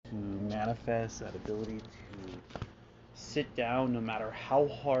manifest, that ability to sit down no matter how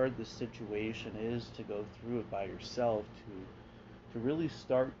hard the situation is, to go through it by yourself, to really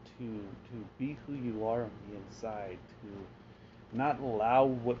start to be who you are on the inside, to not allow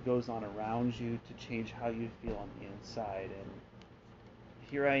what goes on around you to change how you feel on the inside. And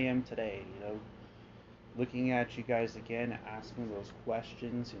here I am today, looking at you guys again, asking those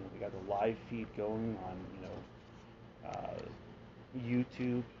questions. We got the live feed going on,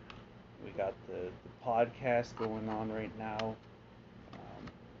 YouTube. We got the podcast going on right now.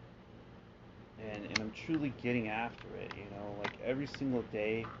 And I'm truly getting after it, like every single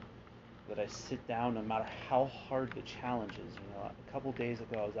day that I sit down, no matter how hard the challenge is. A couple days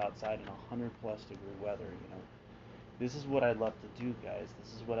ago I was outside in 100+ degree weather. This is what I love to do, guys.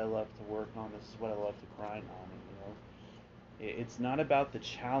 This is what I love to work on. This is what I love to grind on. It's not about the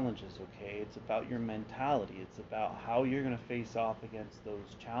challenges, okay? It's about your mentality. It's about how you're going to face off against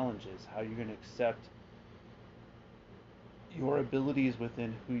those challenges, how you're going to accept your abilities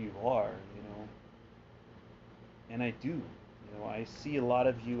within who you are. And I do. I see a lot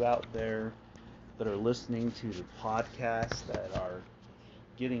of you out there that are listening to the podcast, that are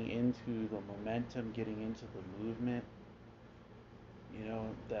getting into the momentum, getting into the movement,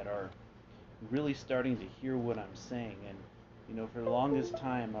 that are really starting to hear what I'm saying. And for the longest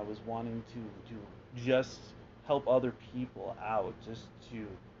time I was wanting to just help other people out, just to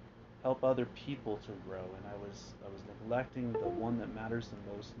help other people to grow, and I was neglecting the one that matters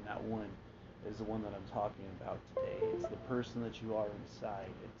the most, and that one is the one that I'm talking about today. It's the person that you are inside.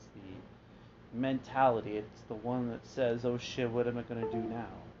 It's the mentality. It's the one that says, oh shit, what am I going to do now?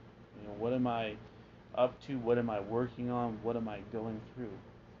 What am I up to? What am I working on? What am I going through?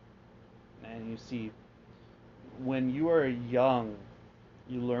 And you see, when you are young,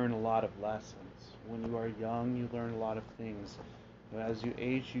 you learn a lot of lessons. When you are young, you learn a lot of things. As you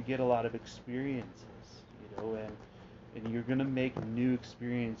age, you get a lot of experiences, and you're going to make new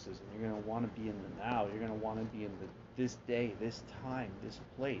experiences, and you're going to want to be in the now. You're going to want to be in this day, this time, this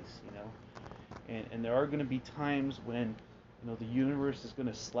place, and there are going to be times when the universe is going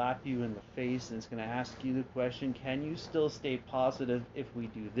to slap you in the face, and it's going to ask you the question, can you still stay positive if we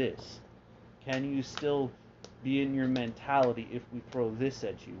do this? Can you still be in your mentality if we throw this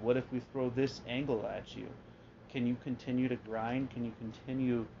at you? What if we throw this angle at you? Can you continue to grind? Can you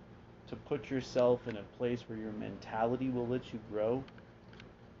continue to put yourself in a place where your mentality will let you grow?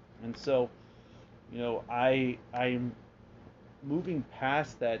 And so, I'm moving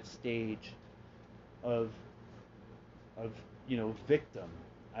past that stage of victim.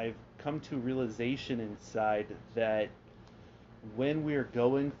 I've come to a realization inside that when we're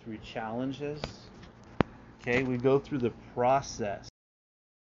going through challenges, okay, we go through the process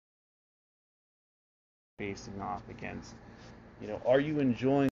facing off against. Are you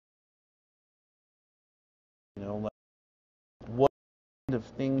enjoying, like, what kind of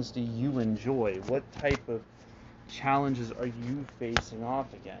things do you enjoy? What type of challenges are you facing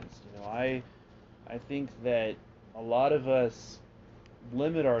off against? I think that a lot of us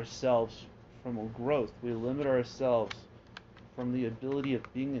limit ourselves from growth. We limit ourselves from the ability of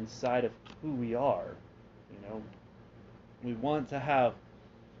being inside of who we are. We want to have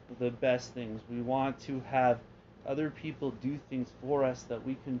the best things. We want to have other people do things for us that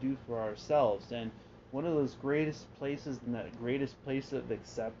we can do for ourselves. And one of those greatest places, and that greatest place of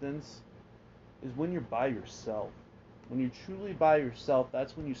acceptance, is when you're by yourself. When you're truly by yourself,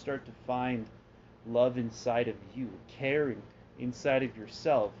 that's when you start to find love inside of you, caring inside of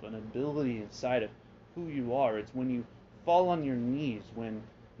yourself, an ability inside of who you are. It's when you fall on your knees, when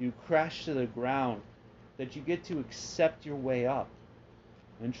you crash to the ground, that you get to accept your way up.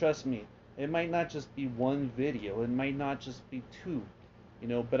 And trust me, it might not just be one video, it might not just be two,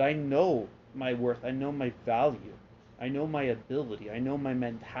 but I know my worth, I know my value, I know my ability, I know my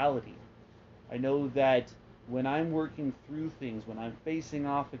mentality. I know that when I'm working through things, when I'm facing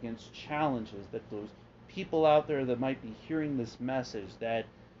off against challenges, that those people out there that might be hearing this message, that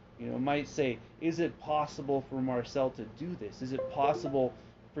might say, is it possible for Marcel to do this? Is it possible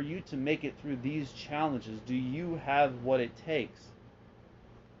for you to make it through these challenges? Do you have what it takes?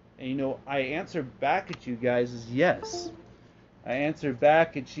 And I answer back at you guys as yes. I answer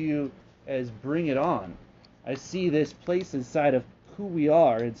back at you as bring it on. I see this place inside of who we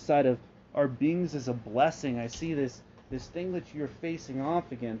are, inside of our beings, as a blessing. I see this thing that you're facing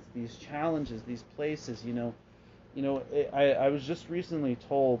off against, these challenges, these places. I was just recently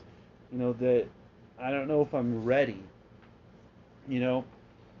told, that I don't know if I'm ready.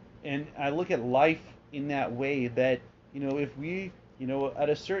 And I look at life in that way, that if we, at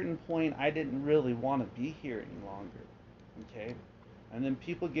a certain point, I didn't really want to be here any longer. Okay, And then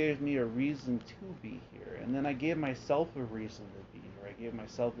people gave me a reason to be here. And then I gave myself a reason to be here. I gave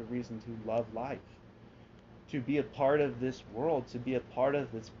myself a reason to love life, to be a part of this world, to be a part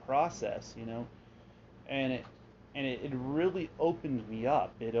of this process, And it really opened me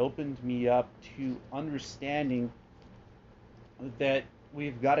up. It opened me up to understanding that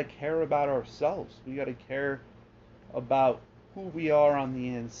we've got to care about ourselves. We got to care about who we are on the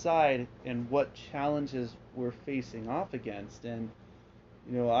inside and what challenges we're facing off against. And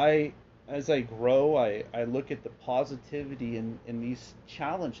as I grow, I look at the positivity in these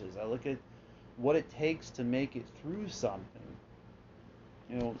challenges. I look at what it takes to make it through something.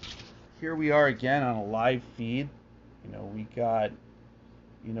 Here we are again on a live feed. We got,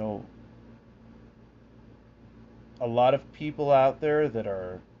 a lot of people out there that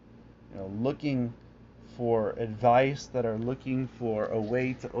are, looking for advice, that are looking for a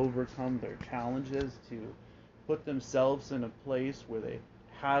way to overcome their challenges, to put themselves in a place where they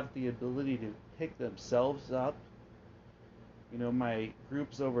have the ability to pick themselves up. My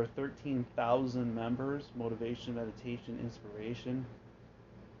group's over 13,000 members, motivation, meditation, inspiration.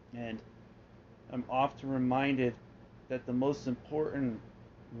 And I'm often reminded that the most important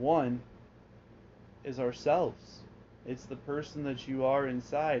one is ourselves. It's the person that you are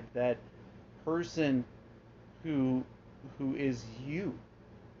inside, that person who is you.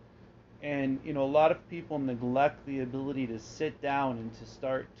 And a lot of people neglect the ability to sit down and to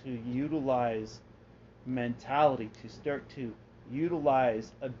start to utilize mentality, to start to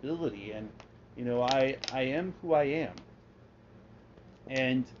utilize ability. And I am who I am.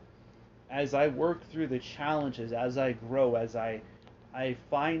 And as I work through the challenges, as I grow, as I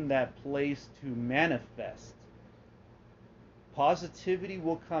find that place to manifest, positivity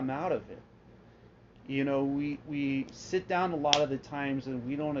will come out of it. We sit down a lot of the times and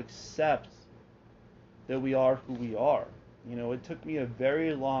we don't accept that we are who we are. It took me a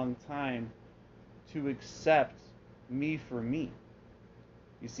very long time to accept me for me.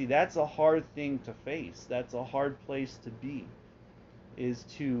 You see, that's a hard thing to face. That's a hard place to be, is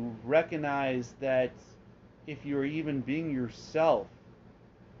to recognize that if you're even being yourself,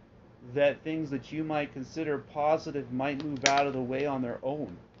 that things that you might consider positive might move out of the way on their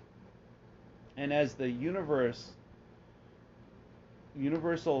own. And as the universal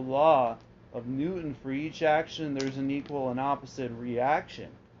law of Newton, for each action there's an equal and opposite reaction.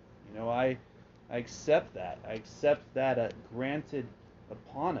 I accept that. I accept that granted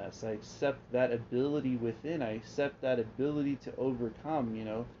upon us. I accept that ability within. I accept that ability to overcome.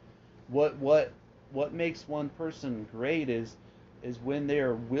 What makes one person great is when they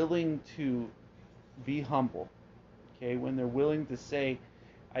are willing to be humble. Okay, when they're willing to say,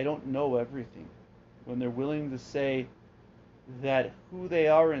 I don't know everything. When they're willing to say that who they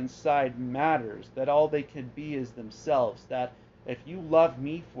are inside matters, that all they can be is themselves, that if you love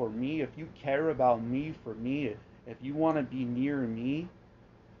me for me, if you care about me for me, if you want to be near me,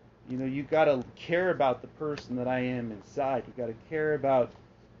 you got to care about the person that I am inside. You got to care about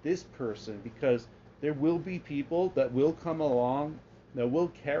this person, because there will be people that will come along that will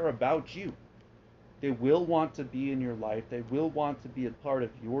care about you. They will want to be in your life. They will want to be a part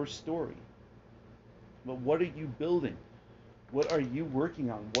of your story. But what are you building? What are you working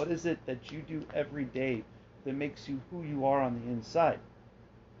on? What is it that you do every day that makes you who you are on the inside?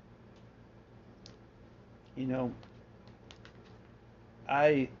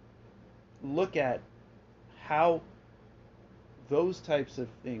 I look at how those types of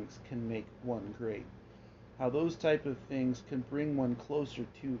things can make one great. How those type of things can bring one closer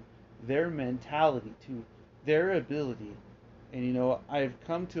to their mentality, to their ability. And I've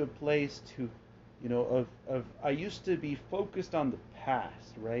come to a place to, I used to be focused on the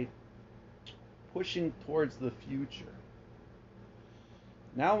past, right? Pushing towards the future.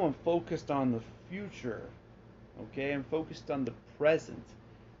 Now I'm focused on the future. Okay, I'm focused on the present.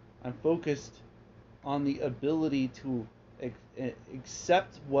 I'm focused on the ability to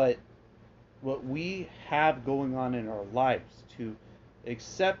accept what we have going on in our lives, to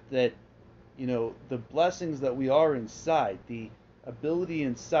accept that the blessings that we are inside, the ability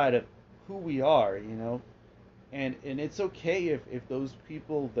inside of who we are, and it's okay if those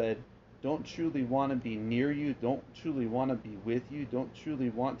people that don't truly want to be near you, don't truly want to be with you, don't truly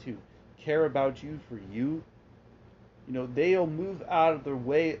want to care about you for you, they'll move out of their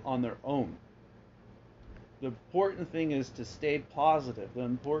way on their own. The important thing is to stay positive. The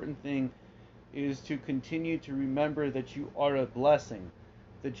important thing is to continue to remember that you are a blessing,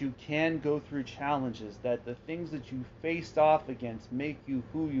 that you can go through challenges, that the things that you faced off against make you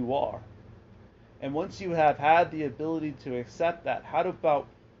who you are. And once you have had the ability to accept that, how about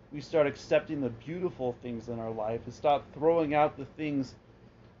we start accepting the beautiful things in our life and stop throwing out the things,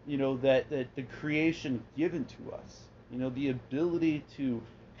 that the creation given to us. The ability to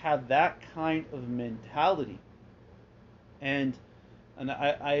have that kind of mentality. And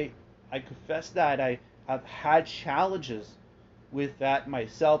I confess that I have had challenges with that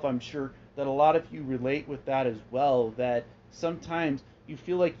myself. I'm sure that a lot of you relate with that as well, that sometimes you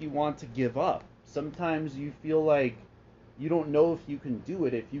feel like you want to give up. Sometimes you feel like you don't know if you can do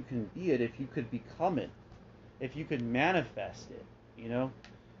it, if you can be it, if you could become it, if you could manifest it.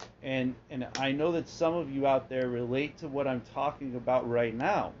 And I know that some of you out there relate to what I'm talking about right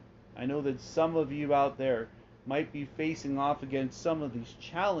now. I know that some of you out there might be facing off against some of these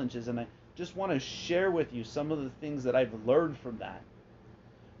challenges, and I just want to share with you some of the things that I've learned from that.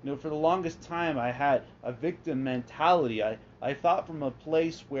 For the longest time I had a victim mentality. I thought from a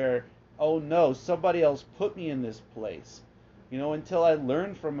place where, oh no, somebody else put me in this place. Until I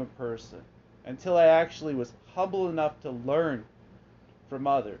learned from a person, until I actually was humble enough to learn from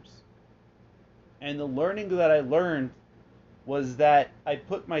others. And the learning that I learned was that I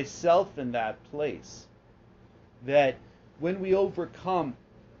put myself in that place. That when we overcome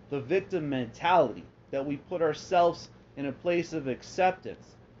the victim mentality, that we put ourselves in a place of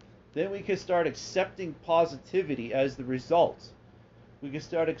acceptance, then we can start accepting positivity as the result. We can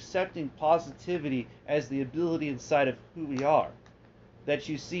start accepting positivity as the ability inside of who we are. That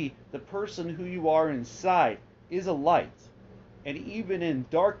you see, the person who you are inside is a light. And even in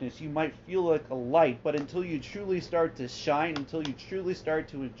darkness, you might feel like a light, but until you truly start to shine, until you truly start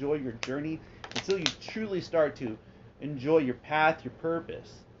to enjoy your journey, until you truly start to enjoy your path, your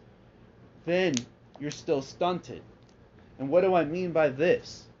purpose, then you're still stunted. And what do I mean by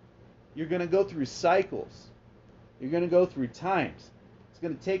this? You're going to go through cycles. You're going to go through times. It's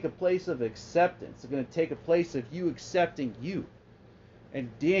going to take a place of acceptance. It's going to take a place of you accepting you.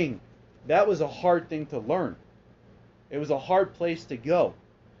 And dang, that was a hard thing to learn. It was a hard place to go.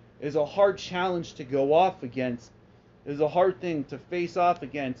 It was a hard challenge to go off against. It was a hard thing to face off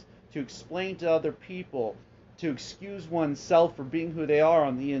against, to explain to other people, to excuse oneself for being who they are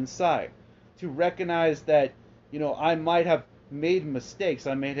on the inside, to recognize that, I might have made mistakes.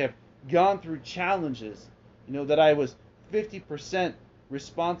 I may have gone through challenges, that I was 50%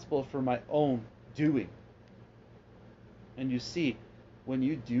 responsible for my own doing. And you see, when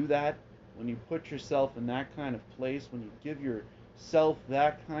you do that, when you put yourself in that kind of place, when you give yourself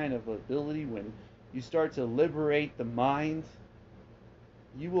that kind of ability, when you start to liberate the mind,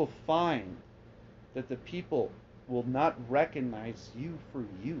 you will find that the people will not recognize you for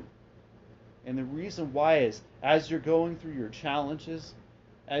you. And the reason why is, as you're going through your challenges,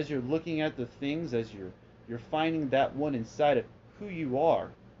 as you're looking at the things, as you're finding that one inside of who you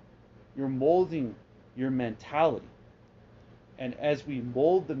are, you're molding your mentality. And as we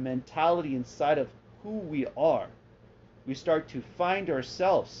mold the mentality inside of who we are, we start to find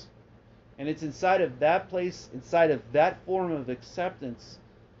ourselves. And it's inside of that place, inside of that form of acceptance,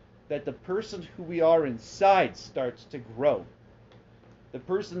 that the person who we are inside starts to grow. The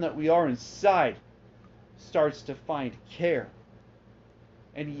person that we are inside starts to find care.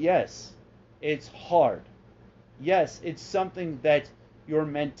 And yes, it's hard. Yes, it's something that your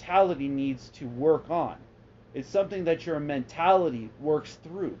mentality needs to work on. It's something that your mentality works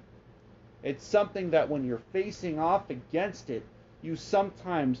through. It's something that when you're facing off against it, you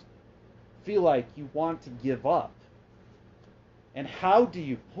sometimes feel like you want to give up. And how do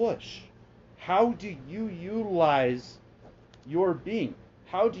you push? How do you utilize your being?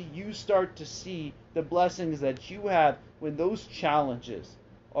 How do you start to see the blessings that you have when those challenges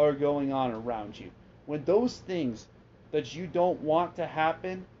are going on around you? When those things that you don't want to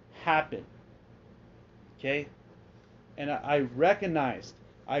happen, happen. Okay? And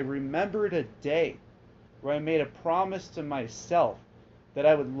I remembered a day where I made a promise to myself that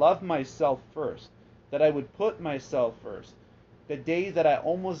I would love myself first, that I would put myself first. The day that I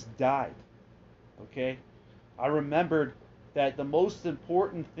almost died. Okay? I remembered that the most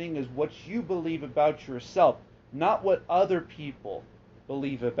important thing is what you believe about yourself, not what other people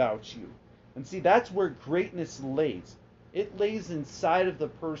believe about you. And see, that's where greatness lays. It lays inside of the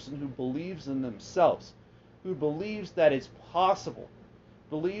person who believes in themselves, who believes that it's possible,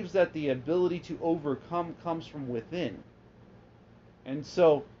 believes that the ability to overcome comes from within. And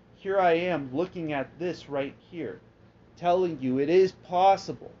so, here I am looking at this right here, telling you it is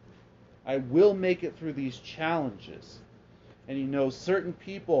possible. I will make it through these challenges. And certain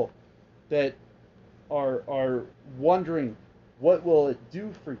people that are wondering, what will it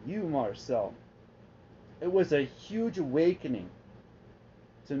do for you, Marcel? It was a huge awakening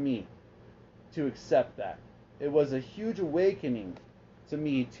to me to accept that. It was a huge awakening to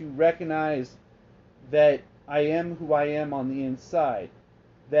me to recognize that I am who I am on the inside,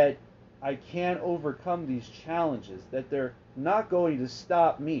 that I can overcome these challenges, that they're not going to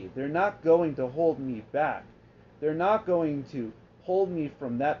stop me, they're not going to hold me back, they're not going to hold me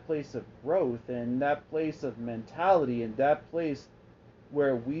from that place of growth and that place of mentality and that place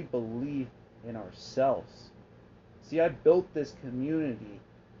where we believe in ourselves. See, I built this community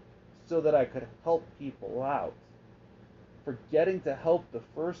so that I could help people out. Forgetting to help the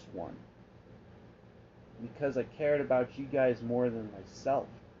first one because I cared about you guys more than myself.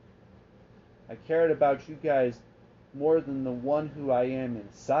 I cared about you guys more than the one who I am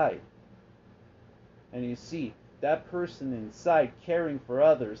inside. And you see, that person inside caring for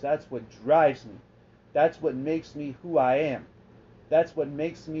others, that's what drives me. That's what makes me who I am. That's what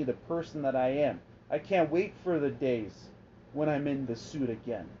makes me the person that I am. I can't wait for the days when I'm in the suit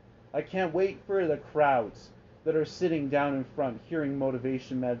again. I can't wait for the crowds that are sitting down in front hearing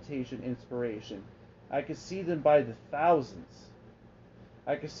motivation, meditation, inspiration. I can see them by the thousands.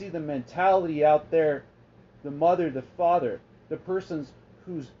 I can see the mentality out there, the mother, the father, the persons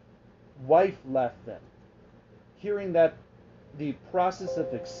whose wife left them. Hearing that the process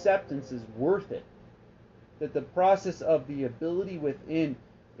of acceptance is worth it. That the process of the ability within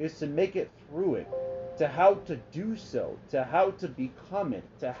is to make it through it, to how to do so, to how to become it,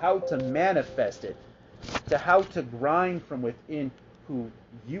 to how to manifest it, to how to grind from within who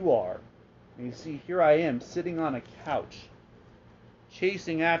you are. And you see, here I am sitting on a couch,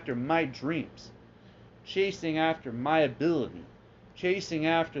 chasing after my dreams, chasing after my ability, chasing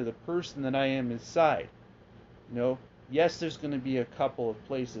after the person that I am inside. You know, yes, there's going to be a couple of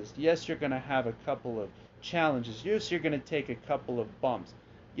places. Yes, you're going to have a couple of challenges. Yes, you're going to take a couple of bumps.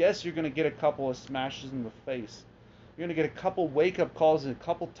 Yes, you're going to get a couple of smashes in the face. You're going to get a couple wake-up calls a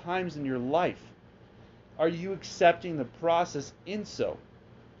couple times in your life. Are you accepting the process in so?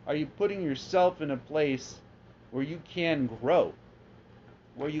 Are you putting yourself in a place where you can grow?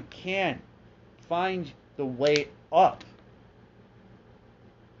 Where you can find the way up?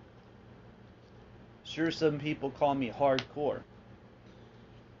 Sure, some people call me hardcore.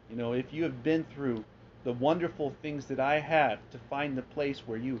 You know, if you have been through the wonderful things that I have to find the place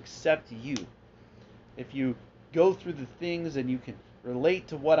where you accept you, if you go through the things and you can relate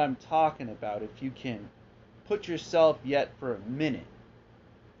to what I'm talking about, if you can put yourself yet for a minute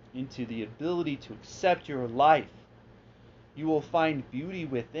into the ability to accept your life, you will find beauty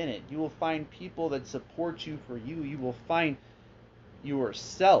within it. You will find people that support you for you. You will find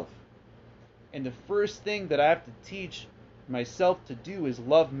yourself. And the first thing that I have to teach myself to do is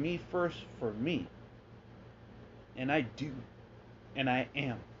love me first for me. And I do. And I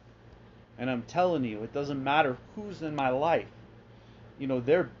am. And I'm telling you, it doesn't matter who's in my life. You know,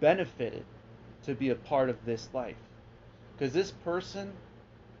 they're benefited to be a part of this life. Because this person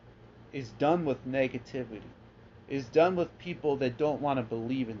is done with negativity. Is done with people that don't want to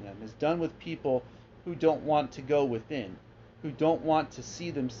believe in them. Is done with people who don't want to go within. Who don't want to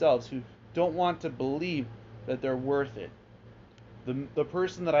see themselves. Who don't want to believe that they're worth it. The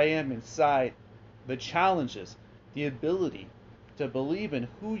person that I am inside, the challenges, the ability to believe in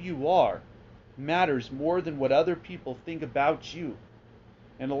who you are matters more than what other people think about you.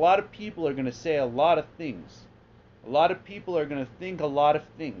 And a lot of people are going to say a lot of things. A lot of people are going to think a lot of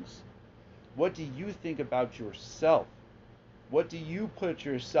things. What do you think about yourself? What do you put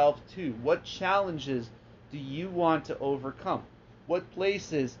yourself to? What challenges do you want to overcome? What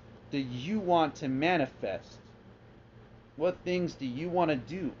places do you want to manifest? What things do you want to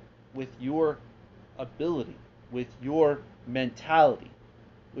do with your ability, with your mentality,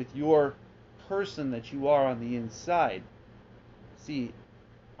 with your person that you are on the inside? See,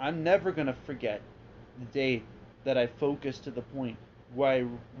 I'm never going to forget the day that I focused to the point where I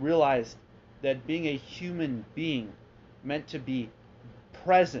realized that being a human being meant to be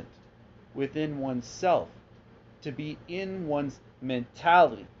present within oneself, to be in one's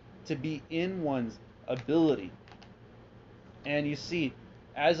mentality, to be in one's ability. And you see,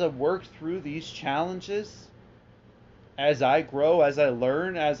 as I work through these challenges, as I grow, as I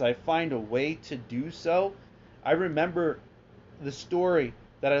learn, as I find a way to do so, I remember the story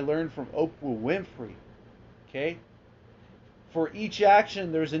that I learned from Oprah Winfrey. Okay? For each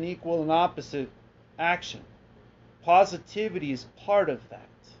action, there's an equal and opposite action. Positivity is part of that.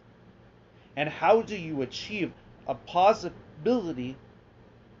 And how do you achieve a possibility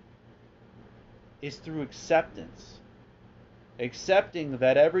is through acceptance. Accepting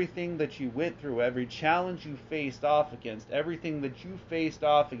that everything that you went through, every challenge you faced off against, everything that you faced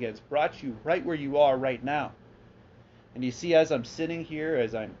off against brought you right where you are right now. And you see, as I'm sitting here,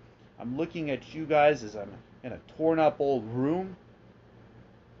 as I'm looking at you guys, as I'm in a torn up old room,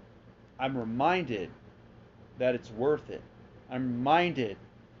 I'm reminded that it's worth it. I'm reminded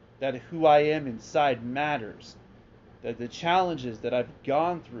that who I am inside matters. That the challenges that I've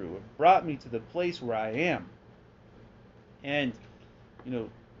gone through have brought me to the place where I am. And, you know,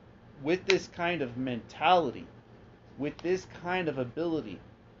 with this kind of mentality, with this kind of ability,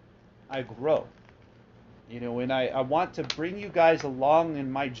 I grow. And I want to bring you guys along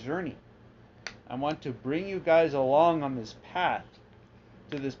in my journey. I want to bring you guys along on this path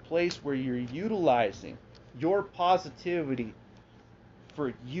to this place where you're utilizing your positivity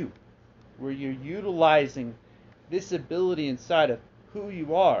for you, where you're utilizing this ability inside of who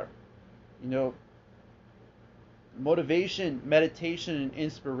you are. Motivation, meditation, and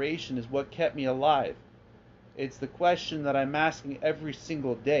inspiration is what kept me alive. It's the question that I'm asking every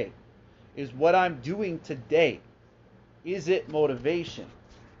single day. Is what I'm doing today, is it motivation?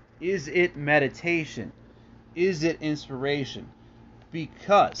 Is it meditation? Is it inspiration?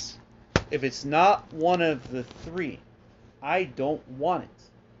 Because if it's not one of the three, I don't want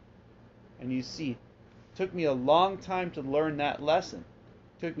it. And you see, it took me a long time to learn that lesson.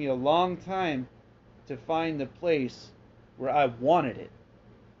 It took me a long time to find the place where I wanted it.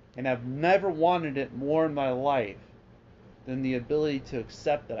 And I've never wanted it more in my life than the ability to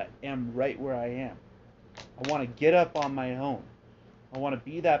accept that I am right where I am. I want to get up on my own. I want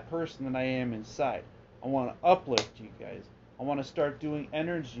to be that person that I am inside. I want to uplift you guys. I want to start doing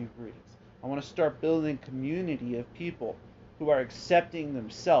energy readings. I want to start building a community of people who are accepting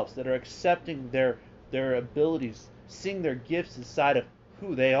themselves, that are accepting their abilities, seeing their gifts inside of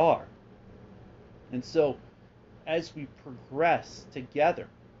who they are. And so, as we progress together,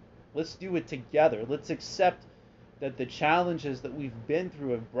 let's do it together. Let's accept that the challenges that we've been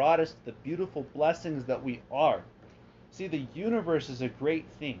through have brought us to the beautiful blessings that we are. See, the universe is a great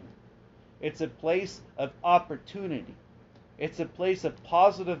thing. It's a place of opportunity. It's a place of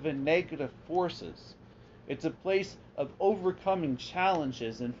positive and negative forces. It's a place of overcoming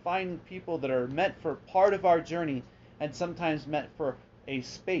challenges and finding people that are meant for part of our journey and sometimes meant for a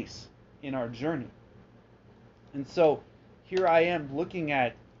space in our journey. And so here I am looking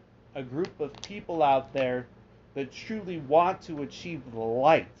at a group of people out there that truly want to achieve the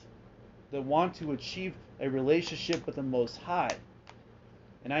light, that want to achieve a relationship with the Most High.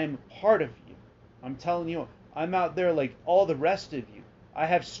 And I am a part of you. I'm telling you, I'm out there like all the rest of you. I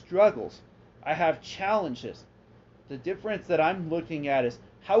have struggles. I have challenges. The difference that I'm looking at is,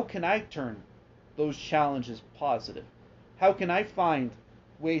 how can I turn those challenges positive? How can I find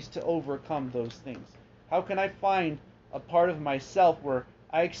ways to overcome those things? How can I find a part of myself where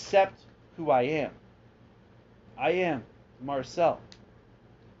I accept who I am? I am Marcel.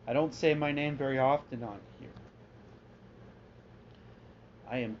 I don't say my name very often on here.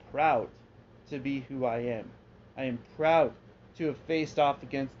 I am proud to be who I am. I am proud to have faced off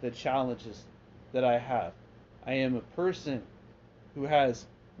against the challenges that I have. I am a person who has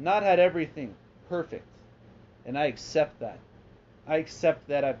not had everything perfect, and I accept that. I accept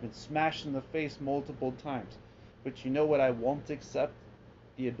that I've been smashed in the face multiple times. But you know what I won't accept?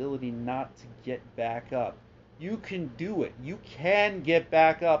 The ability not to get back up. You can do it. You can get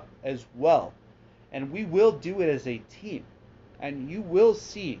back up as well. And we will do it as a team. And you will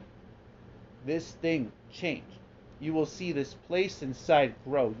see this thing change. You will see this place inside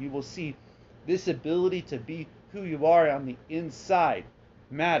grow. You will see this ability to be who you are on the inside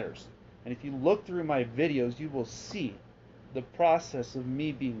matters. And if you look through my videos, you will see the process of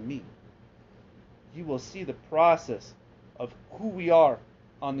me being me. You will see the process of who we are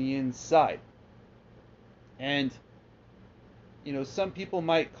on the inside. And, some people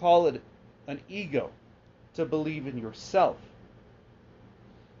might call it an ego, to believe in yourself.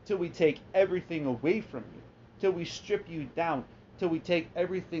 Till we take everything away from you. Till we strip you down. Till we take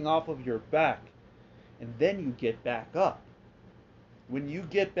everything off of your back. And then you get back up. When you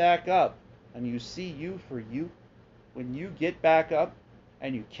get back up and you see you for you, when you get back up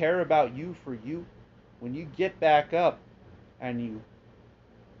and you care about you for you, when you get back up and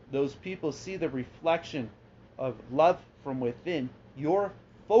those people see the reflection of love from within your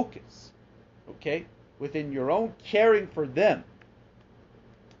focus, okay, within your own caring for them,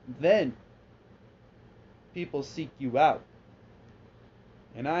 then people seek you out.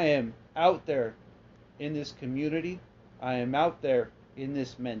 And I am out there in this community. I am out there in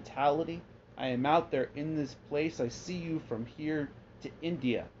this mentality. I am out there in this place. I see you from here to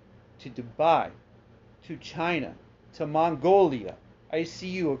India, to Dubai, to China, to Mongolia. I see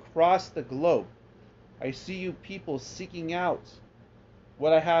you across the globe. I see you people seeking out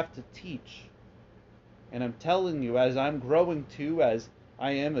what I have to teach. And I'm telling you, as I'm growing too, as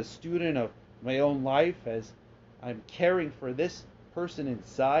I am a student of my own life, as I'm caring for this person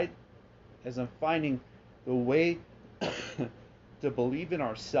inside, as I'm finding the way to believe in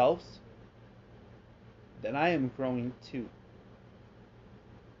ourselves, then I am growing too.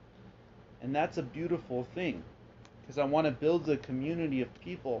 And that's a beautiful thing, because I want to build a community of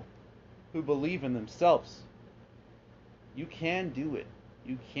people who believe in themselves. You can do it.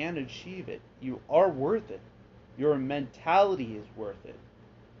 You can achieve it. You are worth it. Your mentality is worth it.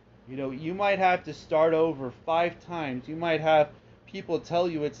 You might have to start over 5 times. You might have people tell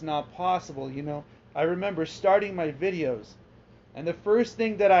you it's not possible. I remember starting my videos, and the first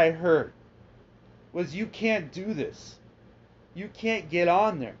thing that I heard was, you can't do this. You can't get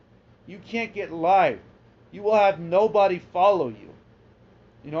on there. You can't get live. You will have nobody follow you.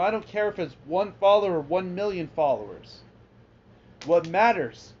 I don't care if it's 1 follower or 1 million followers. What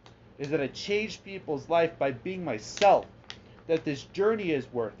matters is that I change people's life by being myself. That this journey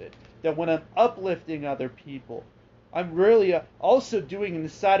is worth it. That when I'm uplifting other people, I'm really also doing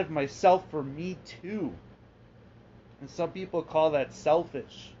inside of myself for me too. And some people call that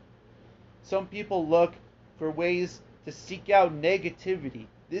selfish. Some people look for ways to seek out negativity.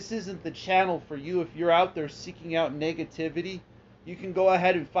 This isn't the channel for you. If you're out there seeking out negativity, you can go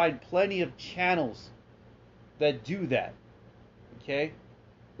ahead and find plenty of channels that do that. Okay?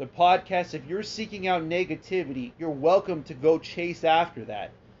 The podcast, if you're seeking out negativity, you're welcome to go chase after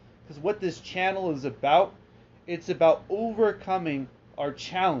that. Because what this channel is about, it's about overcoming our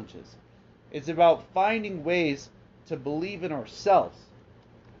challenges. It's about finding ways to believe in ourselves.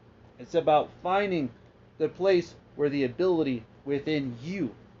 It's about finding the place where the ability within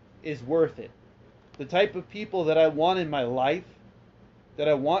you is worth it. The type of people that I want in my life, that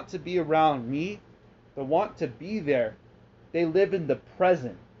I want to be around me, that want to be there, they live in the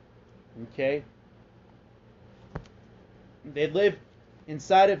present. Okay? They live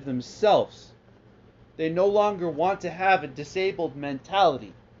inside of themselves. They no longer want to have a disabled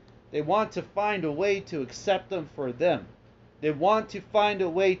mentality. They want to find a way to accept them for them. They want to find a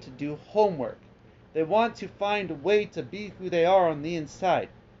way to do homework. They want to find a way to be who they are on the inside.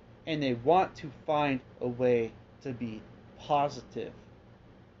 And they want to find a way to be positive.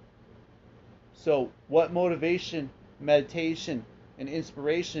 So, what motivation, meditation, and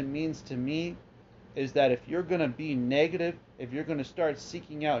inspiration means to me is that if you're going to be negative, if you're going to start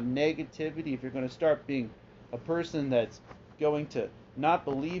seeking out negativity, if you're going to start being a person that's going to not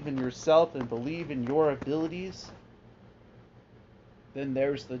believe in yourself and believe in your abilities, then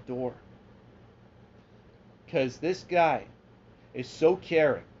there's the door. Because this guy is so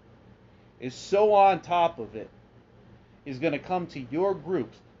caring, is so on top of it. He's going to come to your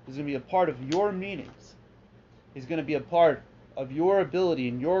groups. He's going to be a part of your meetings. He's going to be a part of your ability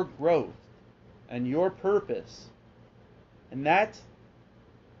and your growth and your purpose. And that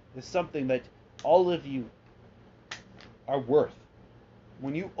is something that all of you are worth.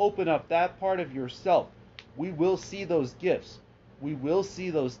 When you open up that part of yourself, we will see those gifts. We will see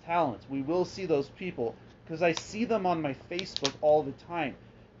those talents. We will see those people. Because I see them on my Facebook all the time.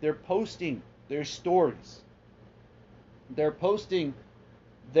 They're posting their stories. They're posting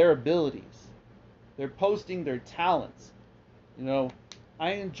their abilities. They're posting their talents.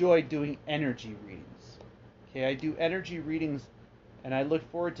 I enjoy doing energy readings. Okay, I do energy readings, and I look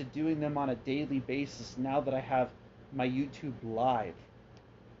forward to doing them on a daily basis now that I have my YouTube Live.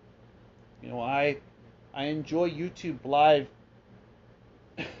 I enjoy YouTube Live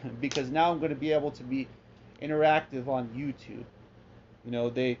because now I'm going to be able to be interactive on YouTube.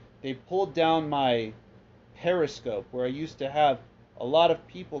 They pulled down my Periscope, where I used to have a lot of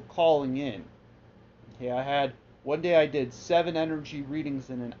people calling in. Okay, one day I did 7 energy readings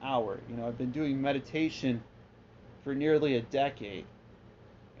in an hour. I've been doing meditation for nearly a decade.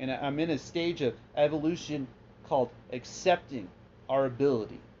 And I'm in a stage of evolution called accepting our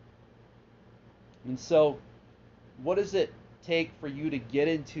ability. And so, what does it take for you to get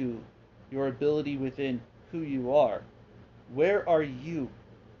into your ability within who you are? Where are you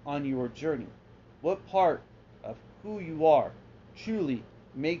on your journey? What part of who you are truly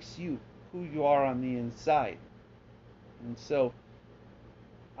makes you who you are on the inside? And so,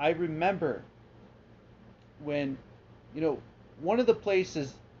 I remember when, one of the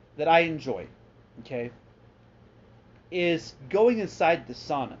places that I enjoy, okay, is going inside the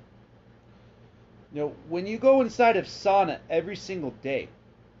sauna. When you go inside of sauna every single day,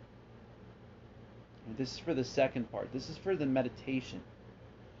 and this is for the second part, this is for the meditation.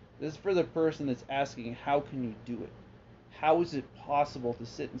 This is for the person that's asking, how can you do it? How is it possible to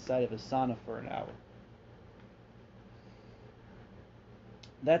sit inside of a sauna for an hour?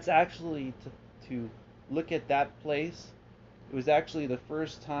 That's actually to look at that place. It was actually the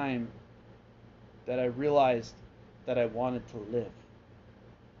first time that I realized that I wanted to live.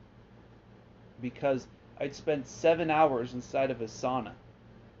 because I'd spent 7 hours inside of a sauna.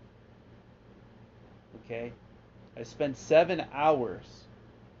 Okay? I spent 7 hours,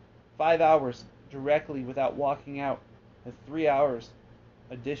 5 hours directly without walking out, and 3 hours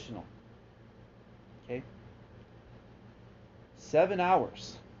additional. Okay? 7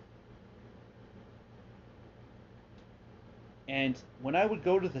 hours. And when I would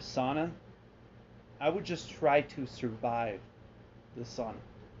go to the sauna, I would just try to survive the sauna.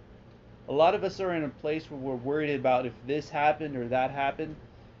 A lot of us are in a place where we're worried about if this happened or that happened,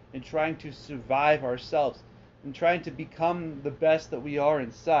 and trying to survive ourselves, and trying to become the best that we are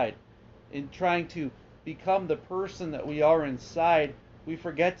inside, and trying to become the person that we are inside. We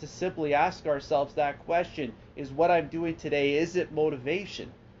forget to simply ask ourselves that question: is what I'm doing today, is it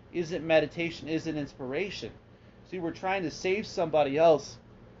motivation? Is it meditation? Is it inspiration? See, we're trying to save somebody else,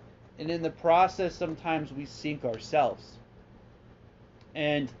 and in the process, sometimes we sink ourselves.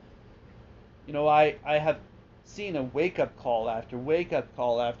 And, I have seen a wake-up call after wake-up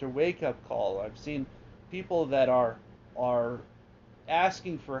call after wake-up call. I've seen people that are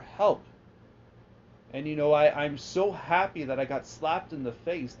asking for help. And, I'm so happy that I got slapped in the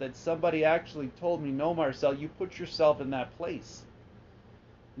face, that somebody actually told me, no, Marcel, you put yourself in that place.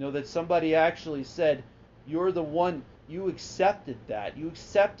 That somebody actually said, you're the one, you accepted that. You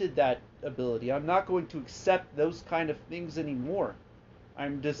accepted that ability. I'm not going to accept those kind of things anymore.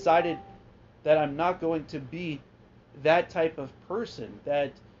 I'm decided that I'm not going to be that type of person,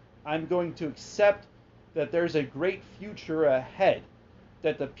 that I'm going to accept that there's a great future ahead,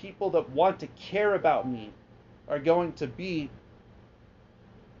 that the people that want to care about me are going to be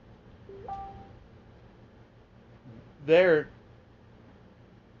there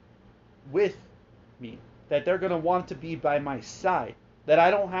with me, that they're going to want to be by my side, that I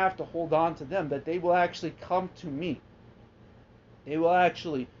don't have to hold on to them, that they will actually come to me. They will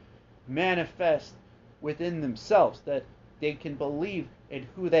actually manifest within themselves, that they can believe in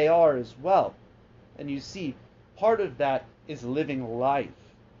who they are as well. And you see, part of that is living life.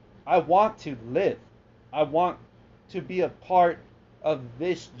 I want to live. I want to be a part of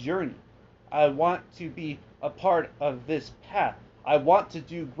this journey. I want to be a part of this path. I want to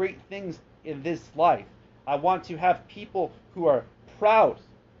do great things in this life. I want to have people who are proud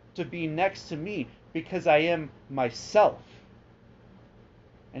to be next to me because I am myself.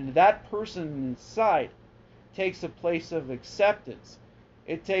 And that person inside takes a place of acceptance.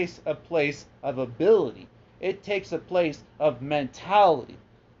 It takes a place of ability. It takes a place of mentality.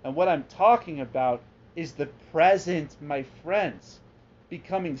 And what I'm talking about is the present, my friends.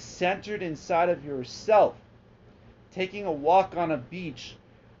 Becoming centered inside of yourself. Taking a walk on a beach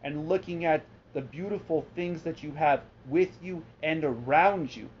and looking at the beautiful things that you have with you and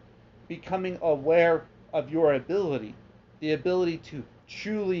around you. Becoming aware of your ability. The ability to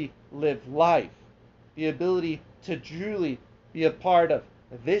truly live life. The ability to truly be a part of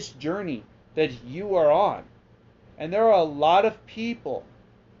this journey that you are on. And there are a lot of people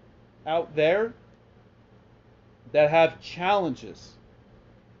out there that have challenges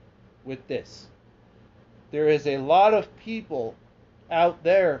with this. There is a lot of people out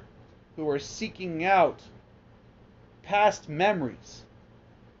there who are seeking out past memories.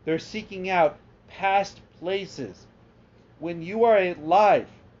 They're seeking out past places. When you are alive,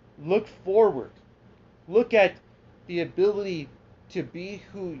 look forward. Look at the ability to be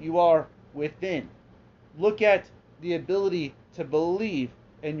who you are within. Look at the ability to believe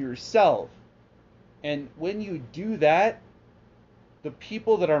in yourself. And when you do that, the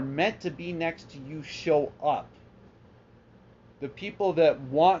people that are meant to be next to you show up. The people that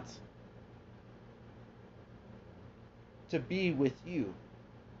want to be with you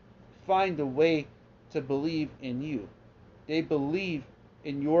find a way to believe in you. They believe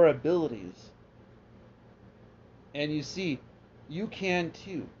in your abilities. And you see, you can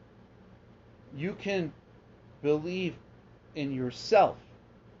too. You can believe in yourself.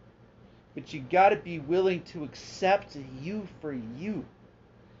 But you got to be willing to accept you for you.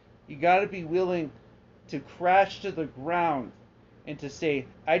 You got to be willing to crash to the ground and to say,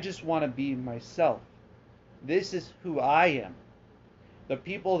 I just want to be myself. This is who I am. The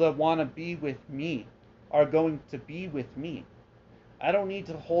people that want to be with me are going to be with me. I don't need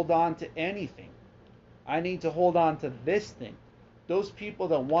to hold on to anything. I need to hold on to this thing. Those people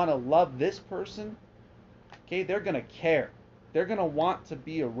that want to love this person, okay, they're going to care. They're going to want to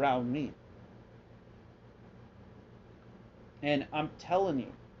be around me. And I'm telling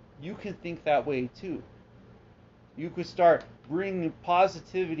you, you can think that way too. You could start bringing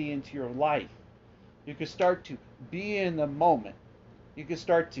positivity into your life. You could start to be in the moment. You could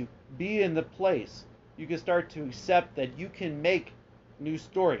start to be in the place. You could start to accept that you can make new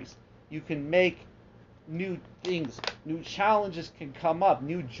stories. You can make new things, new challenges can come up,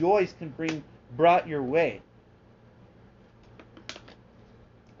 new joys can be brought your way.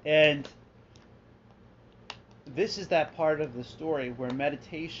 And this is that part of the story where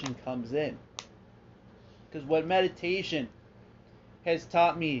meditation comes in. Because what meditation has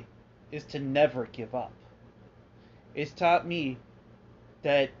taught me is to never give up. It's taught me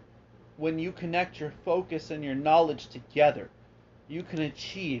that when you connect your focus and your knowledge together, you can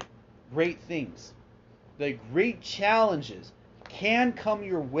achieve great things. That great challenges can come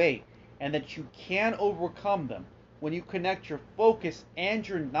your way and that you can overcome them when you connect your focus and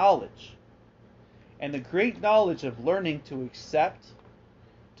your knowledge. And the great knowledge of learning to accept,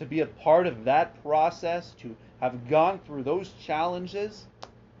 to be a part of that process, to have gone through those challenges,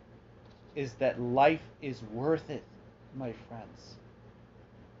 is that life is worth it, my friends.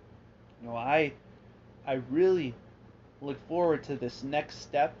 I really look forward to this next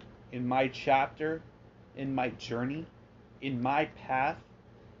step in my chapter, in my journey, in my path,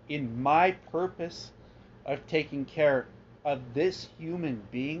 in my purpose of taking care of this human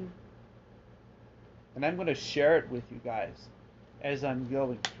being. And I'm going to share it with you guys as I'm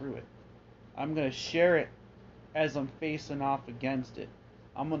going through it. I'm going to share it as I'm facing off against it.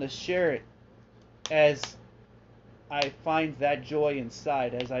 I'm going to share it as I find that joy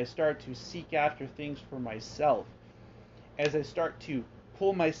inside, as I start to seek after things for myself, as I start to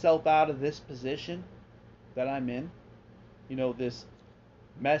pull myself out of this position that I'm in. This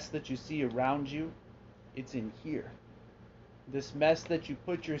mess that you see around you, it's in here. This mess that you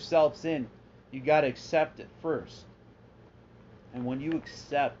put yourselves in, you got to accept it first. And when you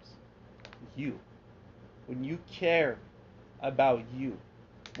accept you, when you care about you,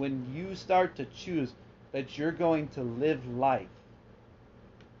 when you start to choose that you're going to live life,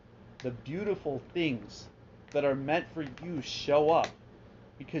 the beautiful things that are meant for you show up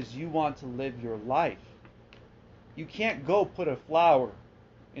because you want to live your life. You can't go put a flower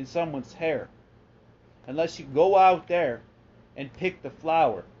in someone's hair unless you go out there and pick the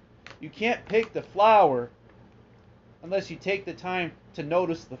flower. You can't pick the flower unless you take the time to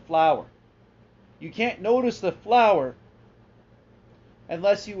notice the flower. You can't notice the flower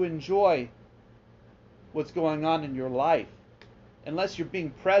unless you enjoy what's going on in your life, unless you're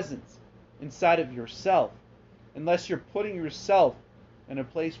being present inside of yourself, unless you're putting yourself in a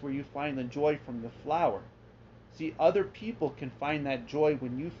place where you find the joy from the flower. See, other people can find that joy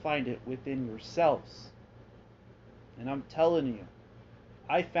when you find it within yourselves. And I'm telling you,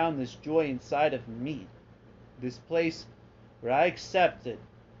 I found this joy inside of me. This place where I accepted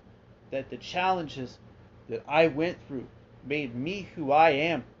that the challenges that I went through made me who I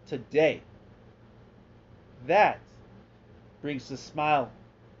am today. That brings a smile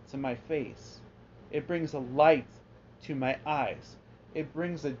to my face. It brings a light to my eyes. It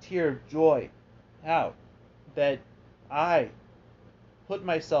brings a tear of joy out that I put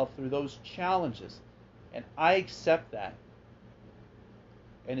myself through those challenges, and I accept that.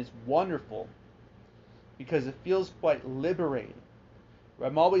 And it's wonderful because it feels quite liberating.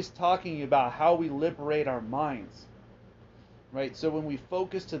 I'm always talking about how we liberate our minds, right? So when we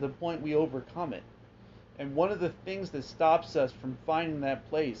focus to the point, we overcome it. And one of the things that stops us from finding that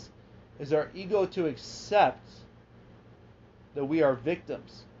place is our ego to accept that we are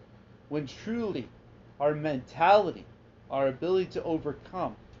victims, when truly our mentality, our ability to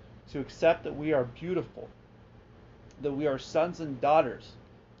overcome, to accept that we are beautiful, that we are sons and daughters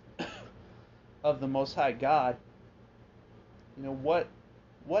of the Most High God. What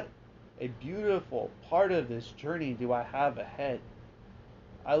a beautiful part of this journey do I have ahead.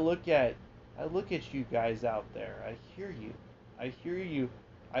 I look at you guys out there. I hear you.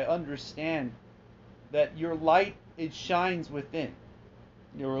 I understand that your light, it shines within.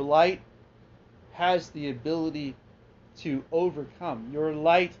 Your light has the ability to overcome. Your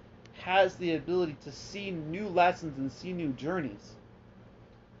light has the ability to see new lessons and see new journeys.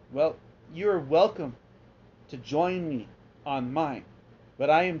 Well, you're welcome to join me on mine, but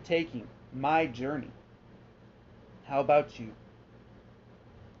I am taking my journey. How about you?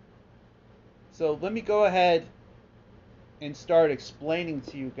 So let me go ahead and start explaining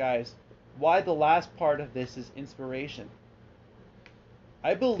to you guys why the last part of this is inspiration.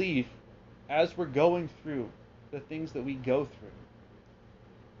 I believe as we're going through the things that we go through,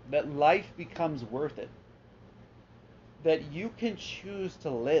 that life becomes worth it. That you can choose to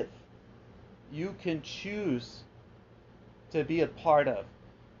live. You can choose to be a part of.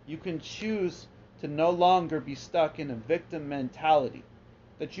 You can choose to no longer be stuck in a victim mentality.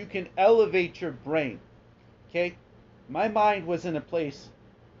 That you can elevate your brain. Okay? My mind was in a place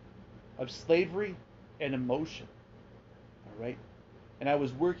of slavery and emotion. Alright? and I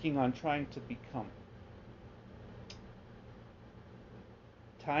was working on trying to become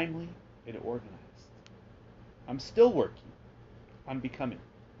timely and organized. I'm still working on becoming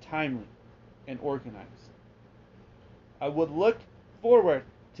timely and organized. I would look forward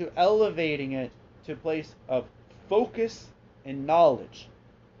to elevating it to a place of focus and knowledge.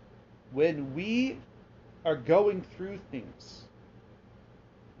 When we are going through things,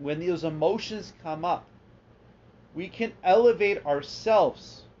 when those emotions come up, we can elevate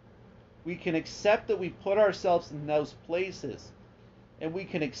ourselves. We can accept that we put ourselves in those places, and we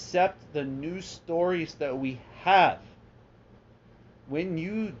can accept the new stories that we have. When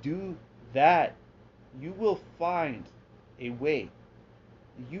you do that, you will find a way.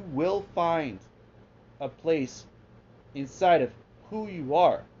 You will find a place inside of who you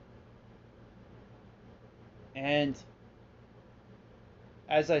are. And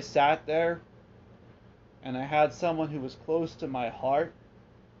as I sat there and I had someone who was close to my heart,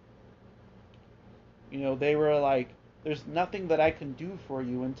 they were like, there's nothing that I can do for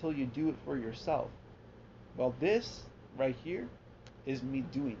you until you do it for yourself. Well, this right here is me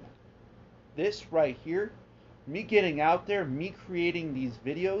doing that. This right here, me getting out there, me creating these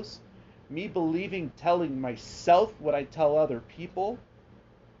videos, me telling myself what I tell other people,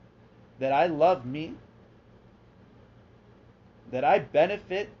 that I love me, that I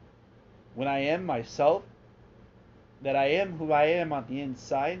benefit when I am myself, that I am who I am on the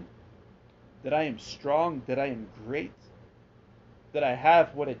inside, that I am strong, that I am great, that I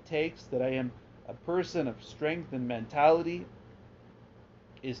have what it takes, that I am a person of strength and mentality,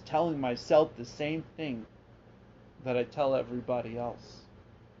 is telling myself the same thing that I tell everybody else.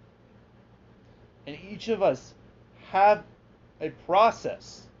 And each of us have a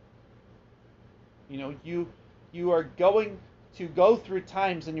process. You are going to go through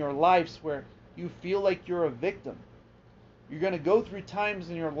times in your lives where you feel like you're a victim. You're going to go through times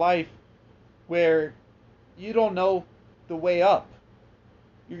in your life where you don't know the way up.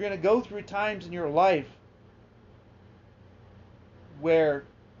 You're going to go through times in your life where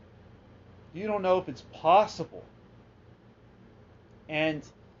you don't know if it's possible. And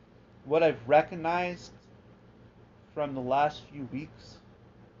what I've recognized from the last few weeks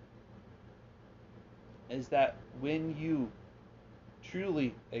is that when you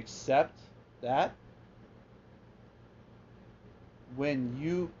truly accept that, when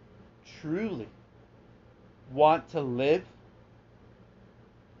you truly want to live,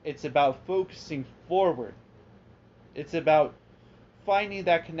 it's about focusing forward. It's about finding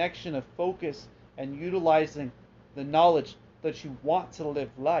that connection of focus and utilizing the knowledge that you want to live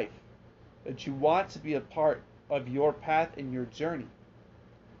life, that you want to be a part of your path and your journey.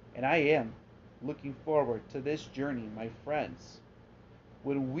 And I am looking forward to this journey, my friends.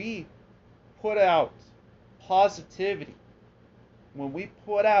 When we put out positivity, when we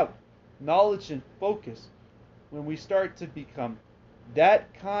put out knowledge and focus, when we start to become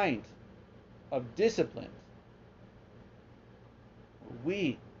that kind of discipline,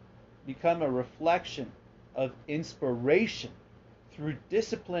 we become a reflection of inspiration through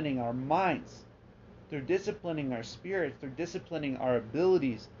disciplining our minds, through disciplining our spirits, through disciplining our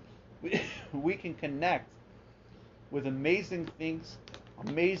abilities. We can connect with amazing things,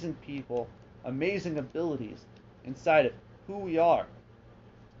 amazing people, amazing abilities inside of who we are.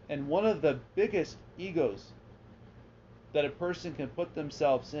 And one of the biggest egos that a person can put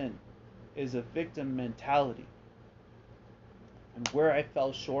themselves in is a victim mentality. And where I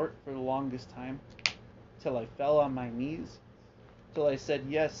fell short for the longest time, till I fell on my knees, till I said,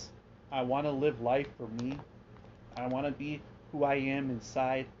 yes, I want to live life for me. I want to be who I am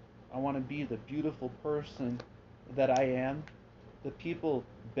inside. I want to be the beautiful person that I am. The people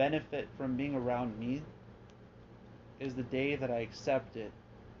benefit from being around me, is the day that I accepted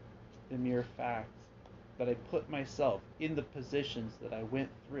the mere fact that I put myself in the positions that I went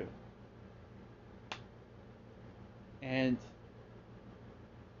through. And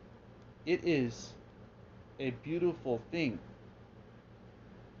it is a beautiful thing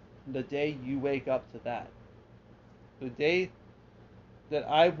the day you wake up to that. The day that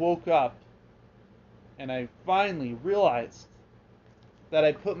I woke up and I finally realized that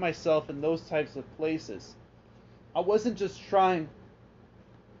I put myself in those types of places. I wasn't just trying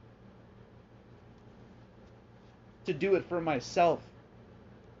to do it for myself.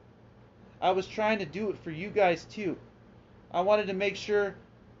 I was trying to do it for you guys too. I wanted to make sure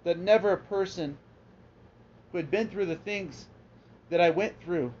that never a person who had been through the things that I went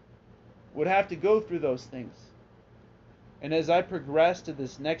through would have to go through those things. And as I progressed to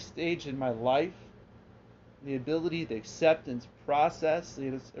this next stage in my life, the ability, the acceptance process,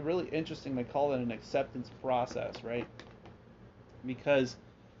 it's really interesting they call it an acceptance process, right? because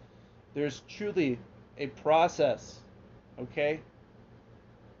there's truly a process, okay?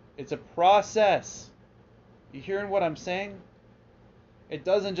 It's a process. You hearing what I'm saying? It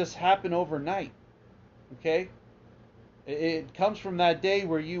doesn't just happen overnight, okay? It comes from that day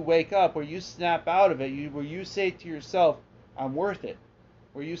where you wake up, where you snap out of it, where you say to yourself, I'm worth it.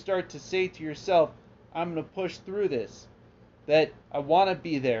 Where you start to say to yourself, I'm going to push through this. That I want to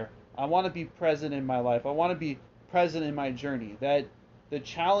be there. I want to be present in my life. I want to be present in my journey. That the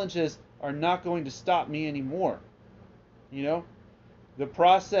challenges are not going to stop me anymore. You know, the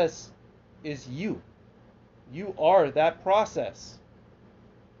process is you. You are that process.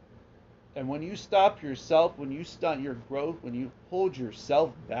 And when you stop yourself, when you stunt your growth, when you hold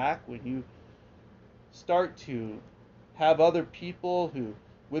yourself back, when you start to have other people who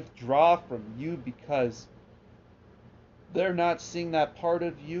withdraw from you because they're not seeing that part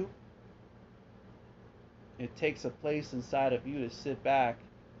of you, it takes a place inside of you to sit back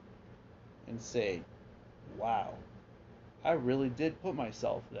and say, wow, I really did put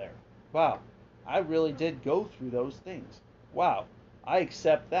myself there. Wow, I really did go through those things. Wow, I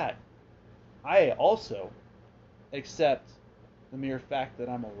accept that. I also accept the mere fact that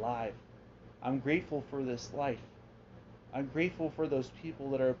I'm alive. I'm grateful for this life. I'm grateful for those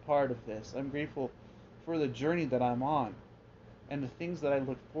people that are a part of this. I'm grateful for the journey that I'm on and the things that I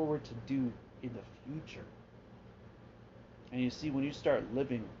look forward to do in the future. And you see, when you start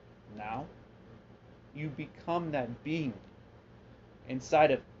living now, you become that being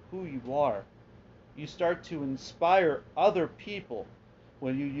inside of who you are. You start to inspire other people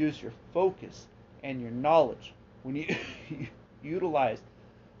when you use your focus and your knowledge, when you utilize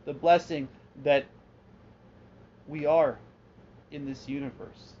the blessing that we are in this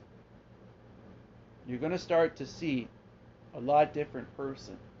universe. You're going to start to see a lot different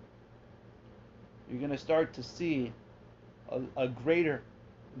person. You're going to start to see a greater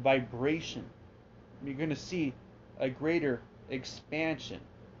vibration. You're going to see a greater expansion.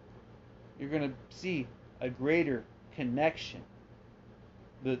 You're going to see a greater connection.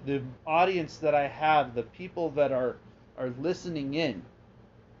 The audience that I have, the people that are listening in,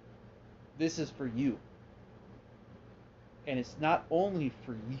 this is for you. And it's not only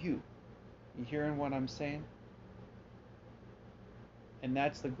for you. You hearing what I'm saying? And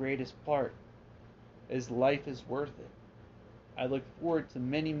that's the greatest part, is life is worth it. I look forward to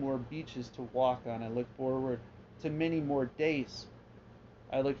many more beaches to walk on. I look forward to many more days.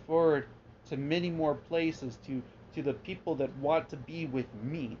 I look forward to many more places, to the people that want to be with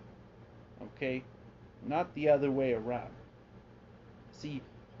me. Okay? Not the other way around. See,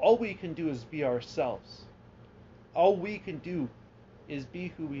 all we can do is be ourselves. All we can do is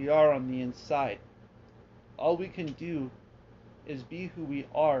be who we are on the inside. All we can do is be who we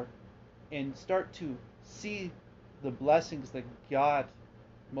are and start to see the blessings that God,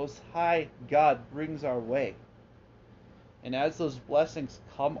 Most High God, brings our way. And as those blessings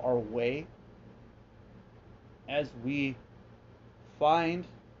come our way, as we find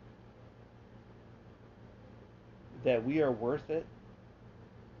that we are worth it,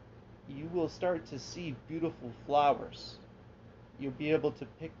 you will start to see beautiful flowers. You'll be able to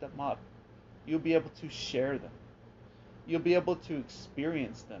pick them up. You'll be able to share them. You'll be able to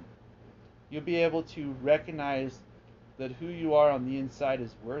experience them. You'll be able to recognize that who you are on the inside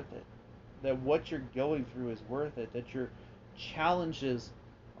is worth it. That what you're going through is worth it. That your challenges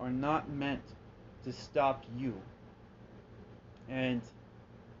are not meant to stop you. And,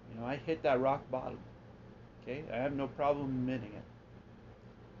 I hit that rock bottom. Okay? I have no problem admitting it.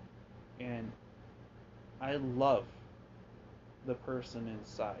 And I love the person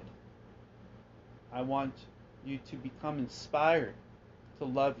inside. I want you to become inspired to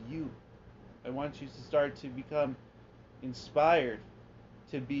love you. I want you to start to become inspired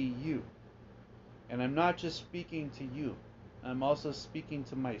to be you. And I'm not just speaking to you, I'm also speaking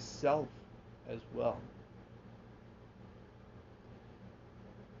to myself as well.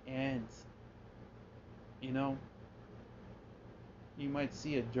 And, you might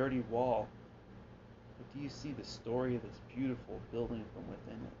see a dirty wall, but do you see the story of this beautiful building from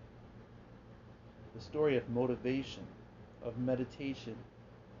within it? The story of motivation, of meditation,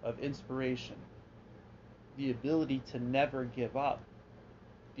 of inspiration, the ability to never give up,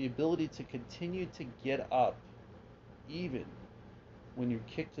 the ability to continue to get up even when you're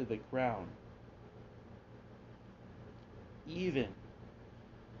kicked to the ground, even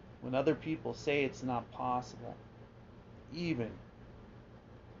when other people say it's not possible, even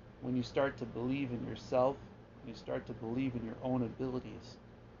when you start to believe in yourself, you start to believe in your own abilities,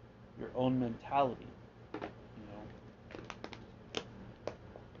 your own mentality.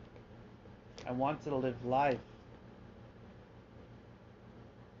 I want to live life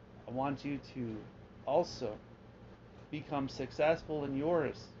I want you to also become successful in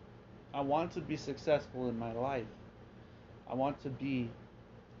yours. I want to be successful in my life. I want to be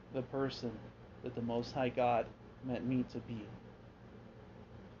the person that the Most High God meant me to be.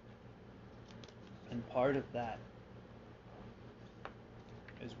 And part of that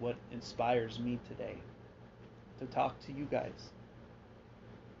is what inspires me today to talk to you guys,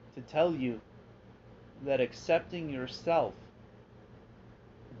 to tell you that accepting yourself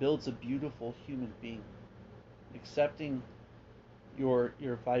builds a beautiful human being. Accepting your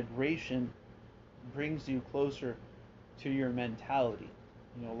vibration brings you closer to your mentality.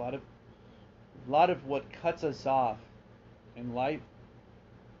 You know, a lot of what cuts us off in life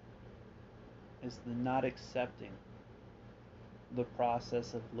is the not accepting the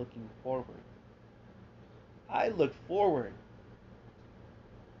process of looking forward. I look forward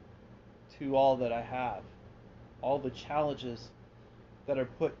to all that I have, all the challenges that are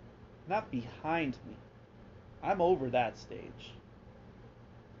put not behind me. I'm over that stage.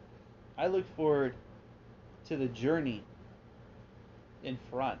 I look forward to the journey in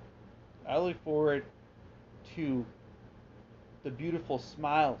front. I look forward to the beautiful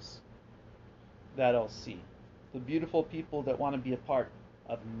smiles that I'll see, the beautiful people that want to be a part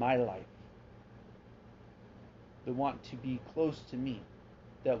of my life, that want to be close to me,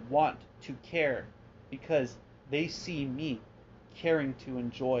 that want to care because they see me caring to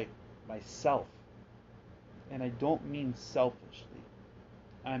enjoy myself. And I don't mean selfishly.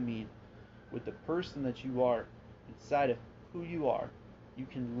 I mean with the person that you are inside of who you are. You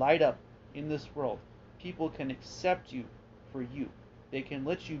can light up in this world. People can accept you for you. They can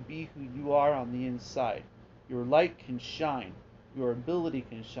let you be who you are on the inside. Your light can shine. Your ability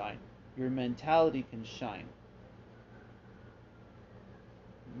can shine. Your mentality can shine.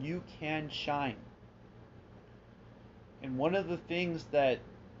 You can shine. And one of the things that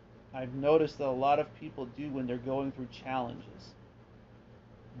I've noticed that a lot of people do when they're going through challenges,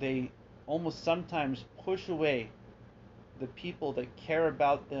 they almost sometimes push away the people that care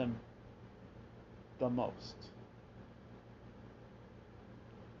about them the most.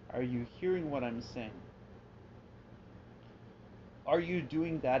 Are you hearing what I'm saying? Are you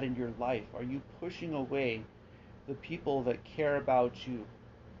doing that in your life? Are you pushing away the people that care about you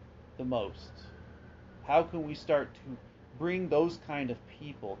the most? How can we start to bring those kind of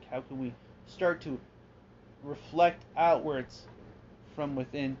people? How can we start to reflect outwards from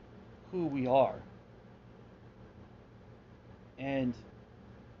within who we are? And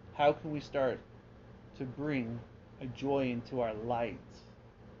how can we start to bring a joy into our lives?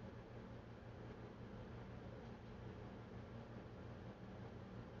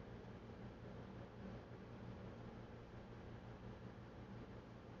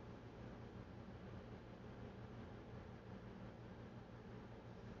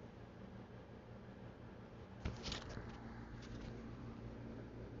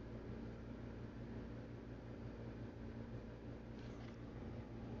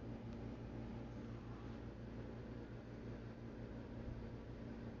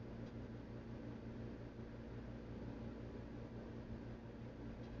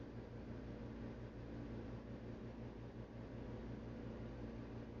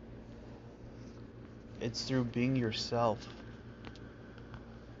 It's through being yourself.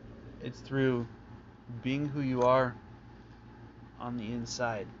 It's through being who you are on the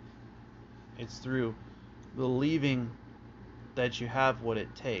inside. It's through believing that you have what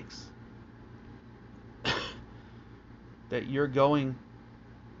it takes. That you're going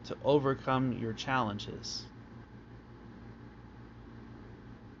to overcome your challenges.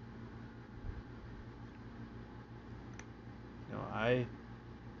 You know, I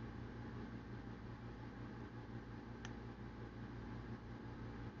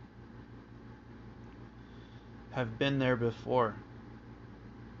have been there before.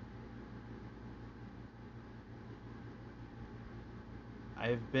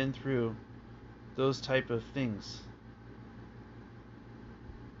 I've been through those type of things.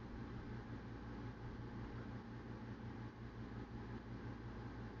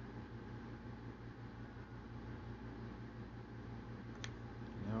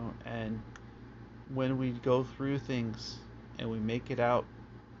 You know, and when we go through things and we make it out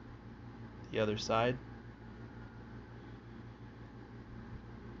the other side,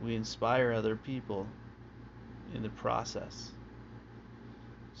 we inspire other people in the process.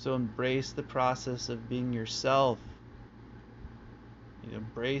 So embrace the process of being yourself. You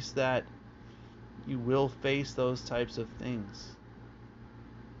embrace that you will face those types of things.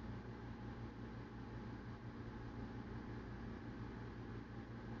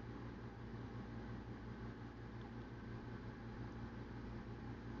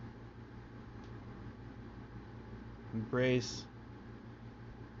 Embrace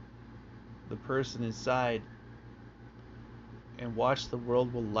the person inside and watch the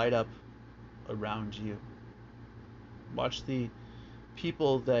world will light up around you. Watch the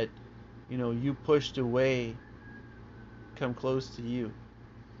people that you pushed away come close to you,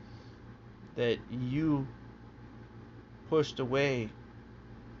 that you pushed away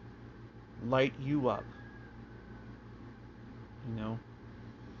light you up.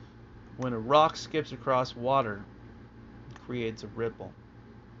 When a rock skips across water, it creates a ripple.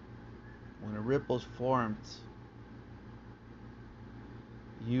 When a ripple is formed,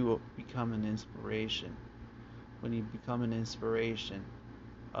 you become an inspiration. When you become an inspiration,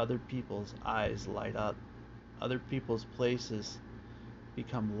 other people's eyes light up. Other people's places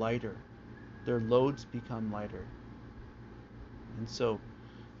become lighter. Their loads become lighter. And so,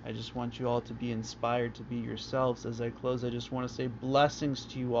 I just want you all to be inspired to be yourselves. As I close, I just want to say blessings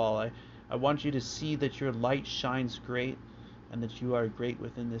to you all. I want you to see that your light shines great and that you are great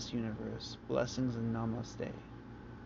within this universe. Blessings and namaste.